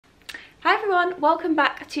Hi everyone, welcome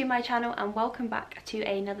back to my channel and welcome back to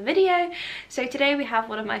another video. So today we have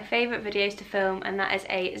one of my favourite videos to film, and that is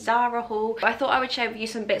a Zara haul. I thought I would share with you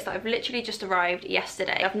some bits that I've literally just arrived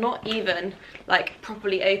yesterday. I've not even like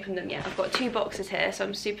properly opened them yet. I've got 2 boxes here, so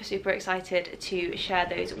I'm super excited to share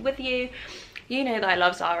those with you. You know that I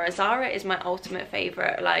love Zara. Zara is my ultimate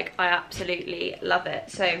favourite. Like, I absolutely love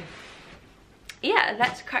it. So yeah,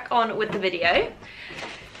 let's crack on with the video.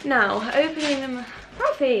 Now, opening them.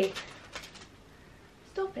 Ruffy!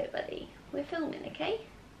 Stop it, buddy. We're filming, okay?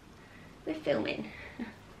 We're filming.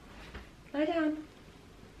 Lie down.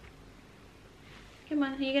 Come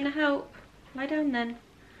on, are you gonna help? Lie down then.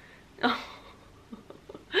 Oh,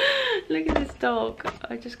 look at this dog.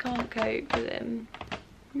 I just can't cope with him.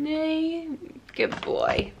 No, good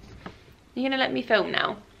boy. You're gonna let me film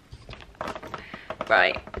now?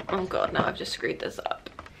 Right. Oh god, now I've just screwed this up.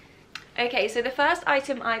 Okay, so the first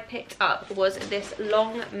item I picked up was this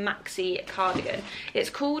long maxi cardigan. It's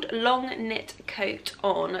called Long Knit Coat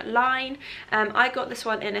online. I got this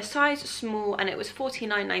one in a size small and it was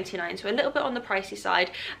 $49.99, so a little bit on the pricey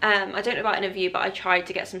side. I don't know about in a view, but I tried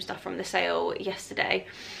to get some stuff from the sale yesterday.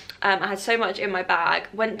 I had so much in my bag,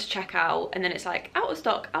 went to check out, and then it's like out of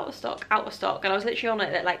stock, out of stock, out of stock, and I was literally on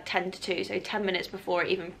it at like 10 to 2, so 10 minutes before it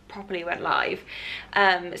even properly went live.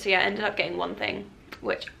 So yeah, I ended up getting one thing,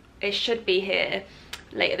 which it should be here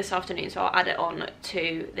later this afternoon, so I'll add it on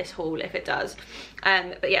to this haul if it does.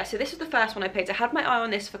 But yeah, so this is the first one I picked. I had my eye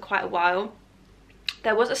on this for quite a while.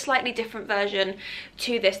 There was a slightly different version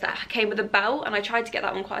to this that came with a belt, and I tried to get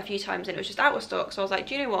that one quite a few times and it was just out of stock, so I was like,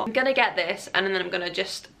 do you know what, I'm gonna get this and then I'm gonna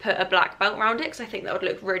just put a black belt around it because I think that would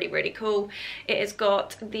look really cool. It has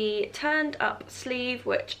got the turned up sleeve,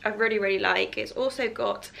 which I really like. It's also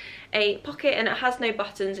got a pocket and it has no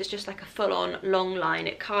buttons. It's just like a full-on long line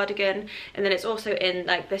cardigan, and then it's also in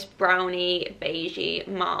like this browny beigey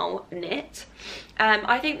marl knit.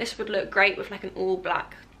 I think this would look great with like an all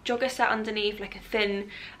black jogger set underneath, like a thin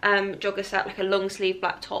jogger set, like a long sleeve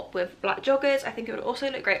black top with black joggers. I think it would also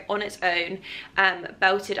look great on its own,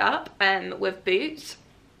 belted up with boots.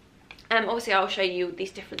 Obviously I'll show you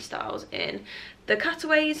these different styles in the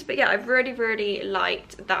cutaways, but yeah, I've really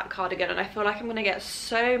liked that cardigan and I feel like I'm gonna get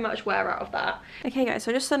so much wear out of that. Okay guys,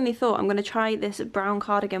 so I just suddenly thought I'm gonna try this brown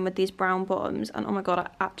cardigan with these brown bottoms, and oh my god, I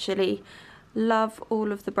actually love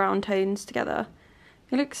all of the brown tones together.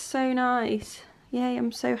 It looks so nice. Yay,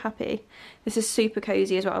 I'm so happy. This is super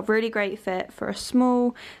cozy as well. A really great fit for a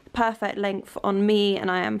small, perfect length on me,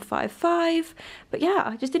 and I am 5'5". But yeah,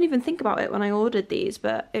 I just didn't even think about it when I ordered these,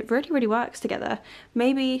 but it really works together.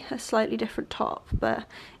 Maybe a slightly different top, but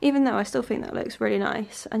even though I still think that looks really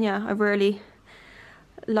nice. And yeah, I really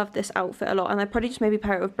love this outfit a lot, and I'd probably just maybe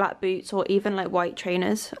pair it with black boots or even like white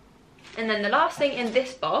trainers. And then the last thing in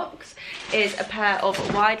this box is a pair of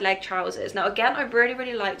wide leg trousers. Now again, I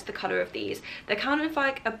really liked the colour of these. They're kind of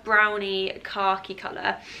like a browny khaki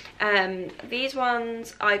colour. These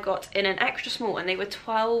ones I got in an extra small and they were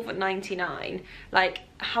 $12.99. Like,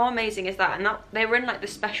 how amazing is that? And that they were in like the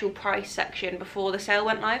special price section before the sale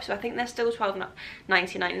went live, so I think they're still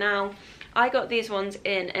 $12.99 now. I got these ones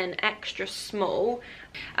in an extra small.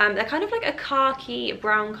 They're kind of like a khaki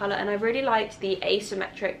brown colour, and I really liked the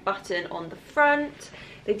asymmetric button on the front.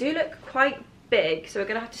 They do look quite big, so we're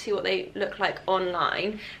gonna have to see what they look like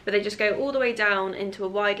online, but they just go all the way down into a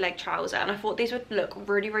wide leg trouser, and I thought these would look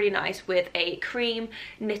really nice with a cream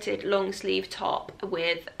knitted long sleeve top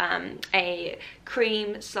with a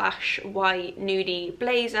cream / white nudie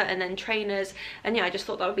blazer and then trainers. And yeah, I just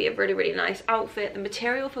thought that would be a really nice outfit. The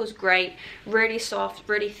material feels great, really soft,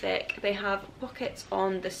 really thick. They have pockets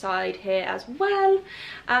on the side here as well,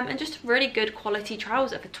 and just really good quality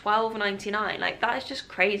trouser for $12.99. like, that is just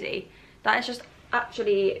crazy. That is just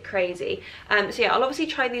actually crazy. So yeah, I'll obviously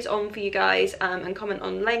try these on for you guys and comment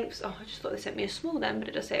on lengths. Oh, I just thought they sent me a small then, but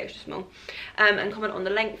it does say extra small. And comment on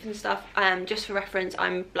the length and stuff. Just for reference,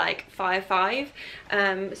 I'm like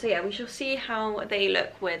 5'5". So yeah, we shall see how they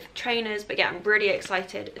look with trainers. But yeah, I'm really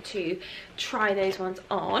excited to try those ones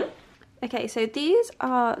on. Okay, so these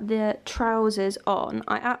are the trousers on.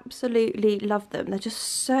 I absolutely love them. They're just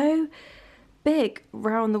so big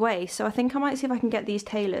round the waist, so I think I might see if I can get these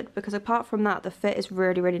tailored, because apart from that, the fit is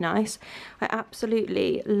really nice. I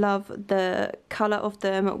absolutely love the colour of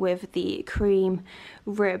them with the cream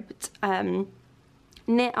ribbed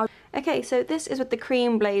knit. Okay, so this is with the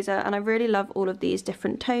cream blazer, and I really love all of these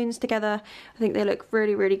different tones together. I think they look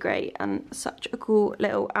really great and such a cool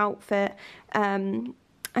little outfit. And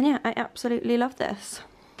yeah, I absolutely love this.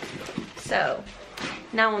 So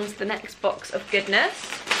now on to the next box of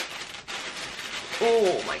goodness.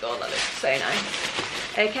 Oh my god, that looks so nice.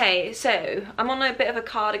 Okay, so I'm on a bit of a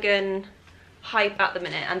cardigan hype at the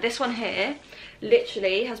minute, and this one here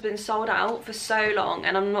literally has been sold out for so long,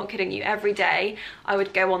 and I'm not kidding you, every day I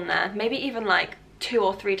would go on there, maybe even like 2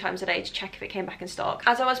 or 3 times a day to check if it came back in stock.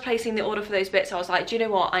 As I was placing the order for those bits, I was like, do you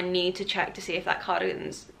know what, I need to check to see if that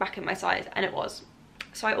cardigan's back in my size, and it was.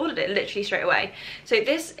 So I ordered it literally straight away. So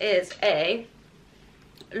this is a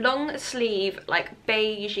long sleeve, like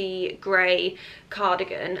beigey grey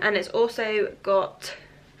cardigan, and it's also got,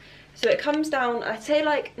 so it comes down, I'd say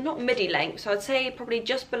like not midi length, so I'd say probably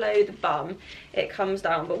just below the bum it comes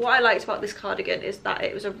down. But what I liked about this cardigan is that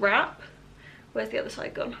it was a wrap. Where's the other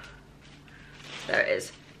side gone? There it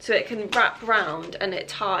is. So it can wrap round and it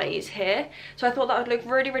ties here. So I thought that would look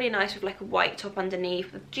really, really nice with like a white top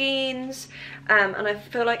underneath with jeans. And I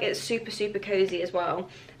feel like it's super, super cozy as well.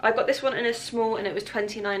 I got this one in a small and it was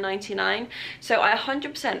 $29.99. So I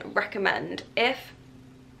 100% recommend, if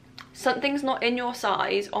something's not in your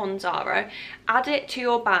size on Zara, add it to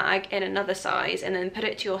your bag in another size and then put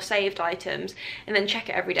it to your saved items and then check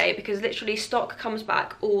it every day, because literally stock comes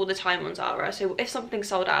back all the time on Zara. So if something's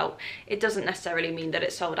sold out, it doesn't necessarily mean that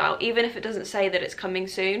it's sold out. Even if it doesn't say that it's coming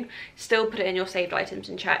soon, still put it in your saved items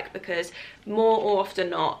and check, because more or often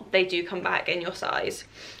not, they do come back in your size.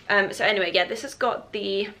 So anyway, yeah, this has got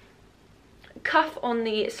the cuff on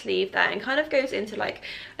the sleeve there and kind of goes into like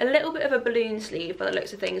a little bit of a balloon sleeve by the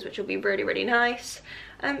looks of things, which will be really, really nice.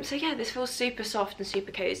 So yeah, this feels super soft and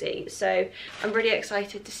super cozy, so I'm really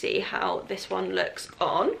excited to see how this one looks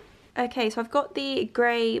on. Okay, so I've got the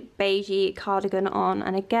grey beigey cardigan on,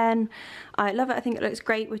 and again, I love it. I think it looks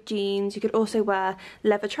great with jeans. You could also wear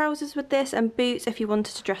leather trousers with this and boots if you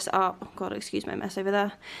wanted to dress it up. Oh god, excuse my mess over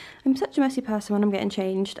there. I'm such a messy person when I'm getting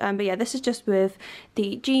changed. But yeah, this is just with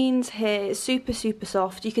the jeans here. It's super, super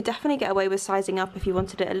soft. You could definitely get away with sizing up if you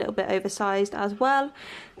wanted it a little bit oversized as well.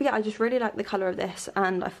 But yeah, I just really like the colour of this,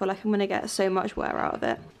 and I feel like I'm going to get so much wear out of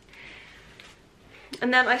it.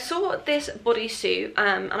 And then I saw this bodysuit,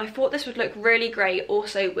 and I thought this would look really great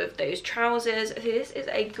also with those trousers. So this is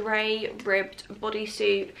a grey ribbed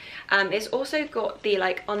bodysuit. It's also got the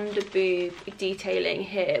like under boob detailing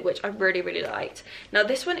here, which I really, really liked. Now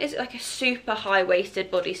this one is like a super high-waisted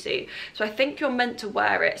bodysuit, so I think you're meant to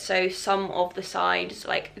wear it so some of the sides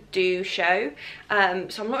like do show.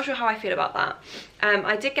 So I'm not sure how I feel about that.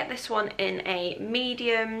 I did get this one in a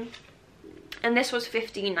medium, and this was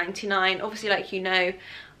 $15.99. Obviously, like you know,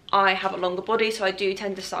 I have a longer body, so I do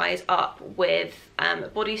tend to size up with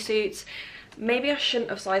bodysuits. Maybe I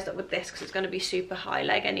shouldn't have sized up with this because it's going to be super high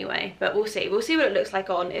leg anyway, but we'll see. We'll see what it looks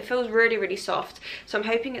like on. It feels really, really soft, so I'm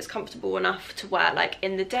hoping it's comfortable enough to wear like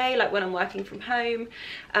in the day, like when I'm working from home.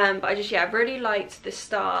 But I just, yeah, really liked the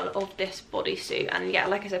style of this bodysuit, and yeah,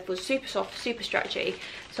 like I said, it feels super soft, super stretchy.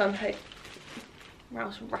 So I'm hoping, I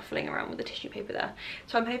was ruffling around with the tissue paper there.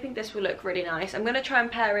 So I'm hoping this will look really nice. I'm going to try and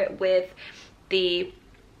pair it with the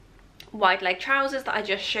wide leg trousers that I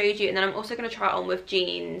just showed you, and then I'm also going to try it on with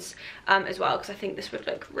jeans as well, because I think this would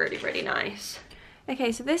look really, really nice.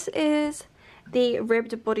 Okay, so this is the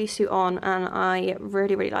ribbed bodysuit on, and I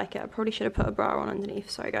really, really like it. I probably should have put a bra on underneath.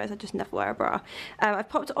 Sorry guys, I just never wear a bra. I've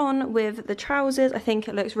popped it on with the trousers. I think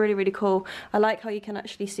it looks really, really cool. I like how you can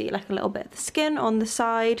actually see like a little bit of the skin on the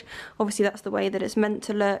side. Obviously that's the way that it's meant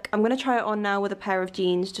to look. I'm going to try it on now with a pair of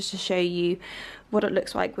jeans just to show you what it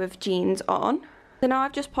looks like with jeans on. So now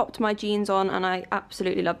I've just popped my jeans on, and I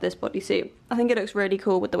absolutely love this bodysuit. I think it looks really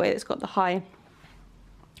cool with the way it's got the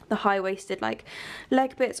high-waisted like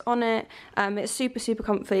leg bits on it. It's super, super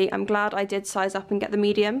comfy. I'm glad I did size up and get the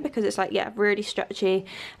medium, because it's like, yeah, really stretchy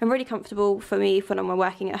and really comfortable for me when I'm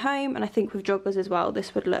working at home, and I think with joggers as well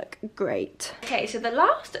this would look great. Okay, so the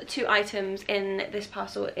last 2 items in this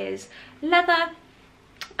parcel is leather.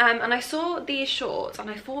 And I saw these shorts and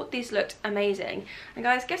I thought these looked amazing, and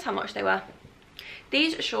guys, guess how much they were?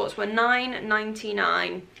 These shorts were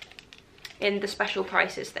 $9.99 in the special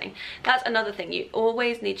prices thing. That's another thing, you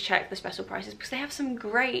always need to check the special prices, because they have some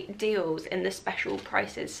great deals in the special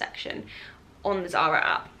prices section on the Zara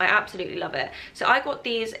app. I absolutely love it. So I got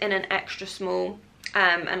these in an extra small,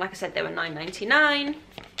 and like I said, they were $9.99. Am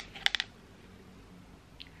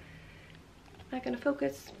I gonna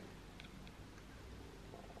focus?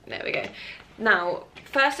 There we go. Now,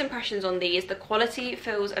 first impressions on these, the quality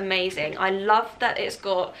feels amazing. I love that it's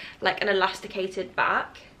got like an elasticated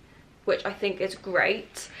back, which I think is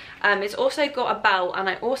great. It's also got a belt, and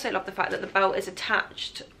I also love the fact that the belt is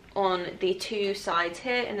attached on the 2 sides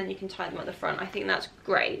here, and then you can tie them at the front. I think that's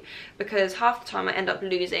great, because half the time I end up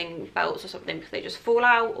losing belts or something because they just fall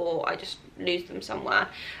out, or I just lose them somewhere.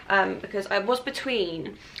 Because I was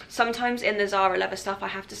between, sometimes in the Zara leather stuff I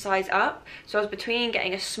have to size up, so I was between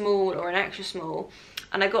getting a small or an extra small,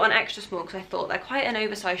 and I got an extra small because I thought they're quite an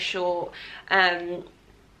oversized short.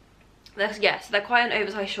 Yes, they're quite an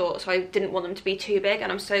oversized short, so I didn't want them to be too big,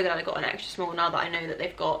 and I'm so glad I got an extra small now that I know that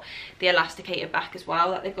they've got the elasticated back as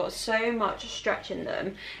well, that they've got so much stretch in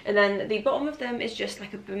them. And then the bottom of them is just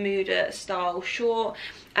like a Bermuda style short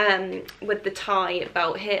with the tie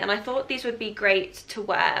belt here, and I thought these would be great to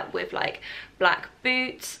wear with like black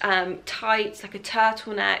boots, tights, like a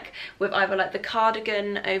turtleneck with either like the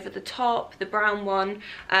cardigan over the top, the brown one,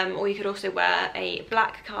 or you could also wear a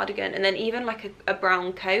black cardigan and then even like a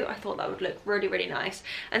brown coat. I thought that would look really, really nice,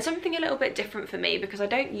 and something a little bit different for me because I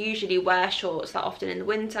don't usually wear shorts that often in the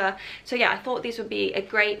winter. So yeah, I thought these would be a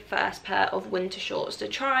great first pair of winter shorts to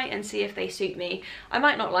try and see if they suit me. I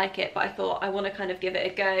might not like it, but I thought I want to kind of give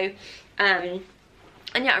it a go.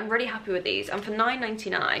 And yeah, I'm really happy with these, and for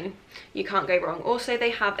 $9.99 you can't go wrong. Also, they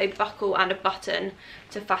have a buckle and a button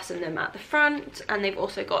to fasten them at the front, and they've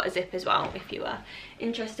also got a zip as well if you are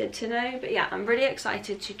interested to know. But yeah, I'm really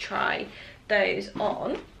excited to try those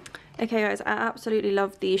on. Okay guys, I absolutely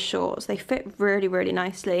love these shorts. They fit really, really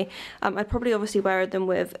nicely. I'd probably obviously wear them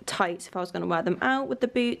with tights if I was going to wear them out with the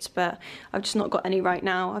boots, but I've just not got any right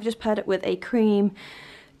now. I've just paired it with a cream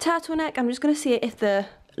turtleneck. I'm just going to see if the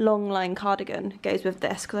long line cardigan goes with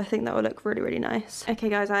this because I think that will look really, really nice. Okay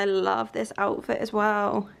guys, I love this outfit as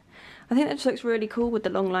well. I think that just looks really cool with the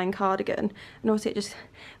long line cardigan, and also it just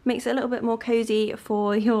makes it a little bit more cozy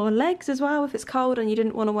for your legs as well if it's cold and you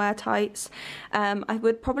didn't want to wear tights. I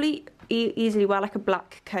would probably easily wear like a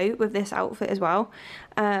black coat with this outfit as well.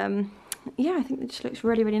 Yeah, I think it just looks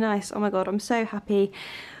really, really nice. Oh my god, I'm so happy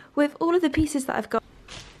with all of the pieces that I've got.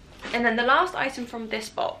 And then the last item from this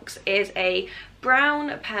box is a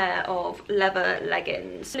brown pair of leather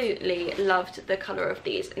leggings. Absolutely loved the colour of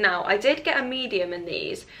these. Now, I did get a medium in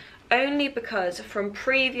these only because from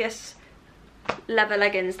previous leather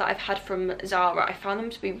leggings that I've had from Zara, I found them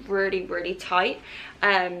to be really, really tight.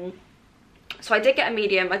 So I did get a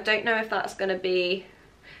medium. I don't know if that's going to be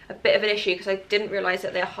a bit of an issue because I didn't realise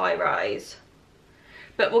that they're high rise.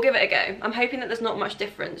 But we'll give it a go. I'm hoping that there's not much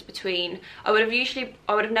difference between, I would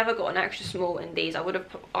have never got an extra small in these. I would have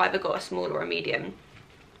either got a small or a medium.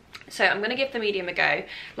 So I'm going to give the medium a go.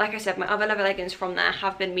 Like I said, my other leather leggings from there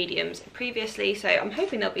have been mediums previously, so I'm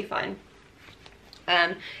hoping they'll be fine.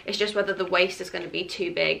 It's just whether the waist is going to be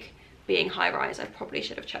too big being high rise. I probably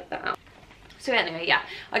should have checked that out. So anyway, yeah,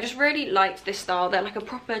 I just really liked this style. They're like a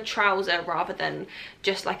proper trouser rather than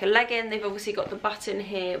just like a legging. They've obviously got the button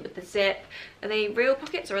here with the zip. Are they real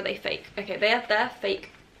pockets or are they fake? Okay, they're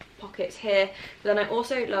fake pockets here. But then I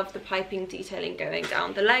also love the piping detailing going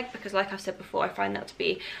down the leg because like I've said before, I find that to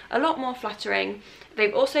be a lot more flattering.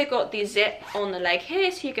 They've also got the zip on the leg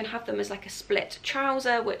here, so you can have them as like a split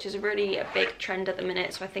trouser, which is really a big trend at the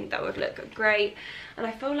minute, so I think that would look great. And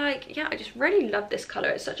I feel like, yeah, I just really love this colour.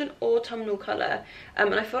 It's such an autumnal colour,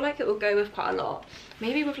 and I feel like it will go with quite a lot.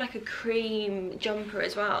 Maybe with like a cream jumper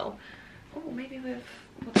as well. Oh, maybe with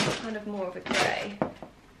kind of more of a grey.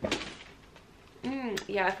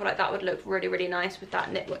 Yeah, I feel like that would look really, really nice with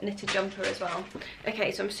that knitted jumper as well.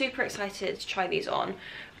 Okay, so I'm super excited to try these on.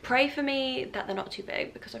 Pray for me that they're not too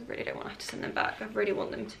big because I really don't want to have to send them back. I really want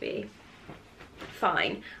them to be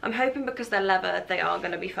fine. I'm hoping because they're leather they are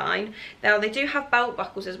going to be fine. Now they do have belt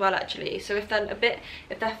buckles as well actually, so if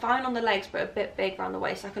they're fine on the legs but a bit big around the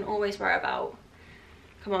waist, I can always wear a belt.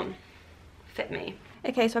 Come on, fit me.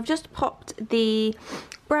 Okay, so I've just popped the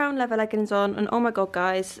brown leather leggings on, and oh my god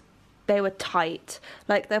guys, they were tight.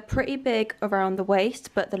 Like, they're pretty big around the waist,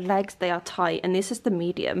 but the legs, they are tight, and this is the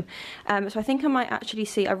medium. So I think I might actually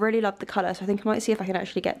see, I really love the colour, so I think I might see if I can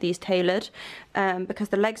actually get these tailored, because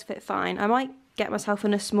the legs fit fine. I might get myself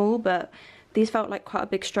in a small, but these felt like quite a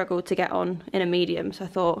big struggle to get on in a medium, so I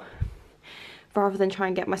thought rather than try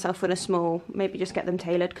and get myself in a small, maybe just get them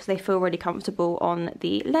tailored because they feel really comfortable on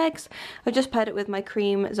the legs. I just paired it with my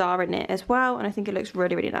cream Zara knit as well, and I think it looks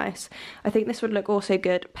really, really nice. I think this would look also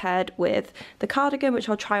good paired with the cardigan, which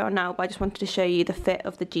I'll try on now, but I just wanted to show you the fit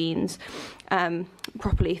of the jeans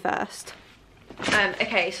properly first.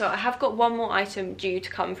 Okay, so I have got one more item due to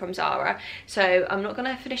come from Zara, so I'm not going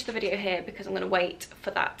to finish the video here because I'm going to wait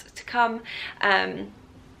for that to come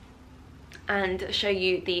and show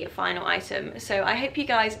you the final item. So I hope you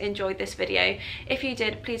guys enjoyed this video. If you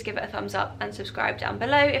did, please give it a thumbs up and subscribe down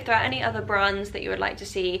below. If there are any other brands that you would like to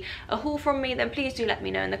see a haul from me, then please do let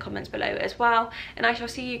me know in the comments below as well, and I shall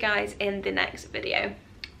see you guys in the next video.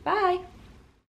 Bye!